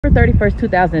December 31st,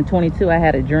 2022, I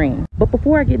had a dream. But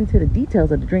before I get into the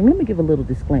details of the dream, let me give a little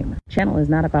disclaimer. The channel is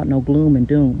not about no gloom and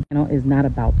doom. The channel is not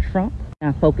about Trump.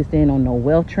 Not focused in on no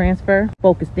wealth transfer.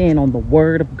 Focused in on the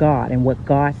word of God and what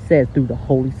God says through the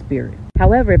Holy Spirit.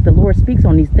 However, if the Lord speaks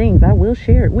on these things, I will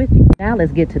share it with you. Now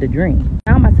let's get to the dream.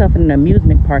 I found myself in an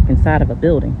amusement park inside of a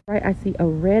building. Right, I see a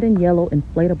red and yellow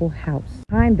inflatable house.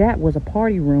 Behind that was a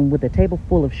party room with a table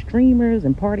full of streamers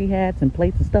and party hats and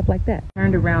plates and stuff like that.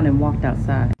 Turned around and walked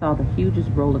outside. Saw the hugest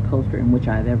roller coaster in which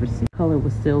I've ever seen. Color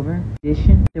was silver. In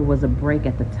addition, there was a break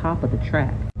at the top of the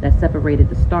track that separated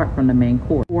the start from the main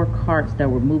course. 4 carts that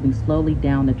were moving slowly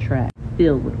down the track,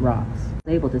 filled with rocks. I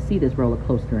was able to see this roller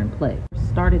coaster in play.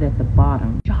 Started at the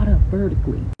bottom, shot up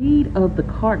vertically. The speed of the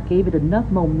cart gave it enough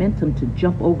momentum to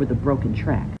jump over the broken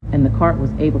track, and the cart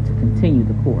was able to continue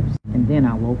the course. And then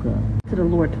I woke up. To the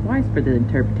Lord twice for the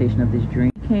interpretation of this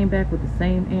dream. He came back with the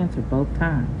same answer both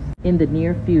times. In the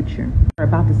near future, we're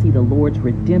about to see the Lord's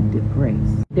redemptive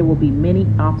grace. There will be many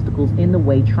obstacles in the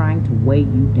way trying to weigh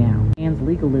you down. Man's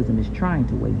legalism is trying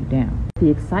to weigh you down. The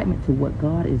excitement to what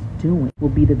God is doing will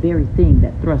be the very thing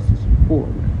that thrusts you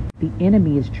forward. The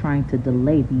enemy is trying to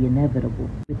delay the inevitable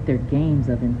with their games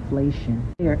of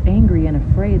inflation. They are angry and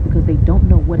afraid because they don't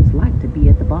know what it's like to be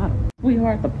at the bottom.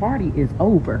 Sweetheart, the party is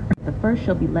over. The first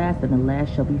shall be last and the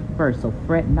last shall be first, so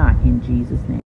fret not in Jesus' name.